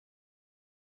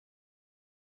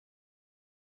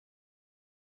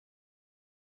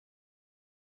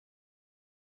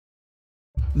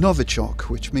Novichok,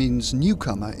 which means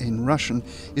newcomer in Russian,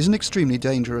 is an extremely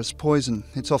dangerous poison.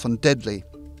 It's often deadly.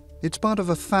 It's part of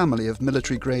a family of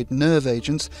military-grade nerve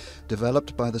agents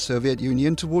developed by the Soviet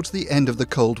Union towards the end of the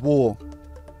Cold War.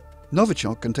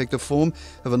 Novichok can take the form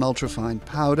of an ultrafine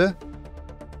powder,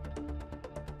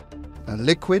 a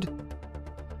liquid,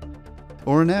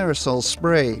 or an aerosol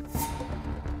spray.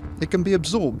 It can be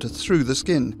absorbed through the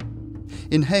skin,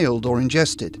 inhaled or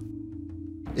ingested.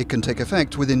 It can take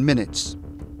effect within minutes.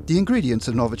 The ingredients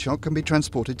of Novichok can be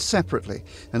transported separately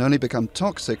and only become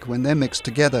toxic when they're mixed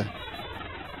together.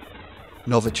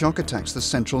 Novichok attacks the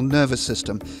central nervous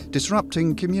system,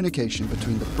 disrupting communication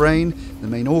between the brain, the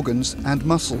main organs, and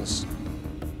muscles.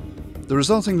 The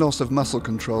resulting loss of muscle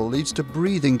control leads to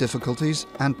breathing difficulties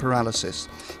and paralysis.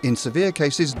 In severe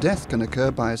cases, death can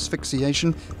occur by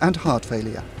asphyxiation and heart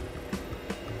failure.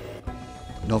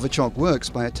 Novichok works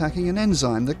by attacking an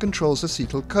enzyme that controls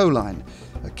acetylcholine,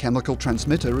 a chemical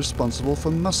transmitter responsible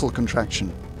for muscle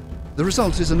contraction. The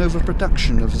result is an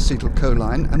overproduction of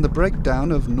acetylcholine and the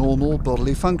breakdown of normal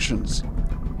bodily functions.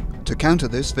 To counter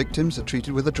this, victims are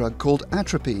treated with a drug called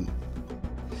atropine.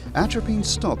 Atropine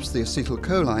stops the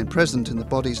acetylcholine present in the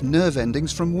body's nerve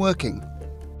endings from working.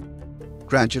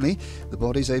 Gradually, the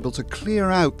body is able to clear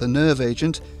out the nerve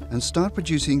agent and start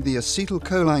producing the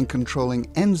acetylcholine-controlling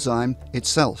enzyme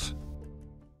itself.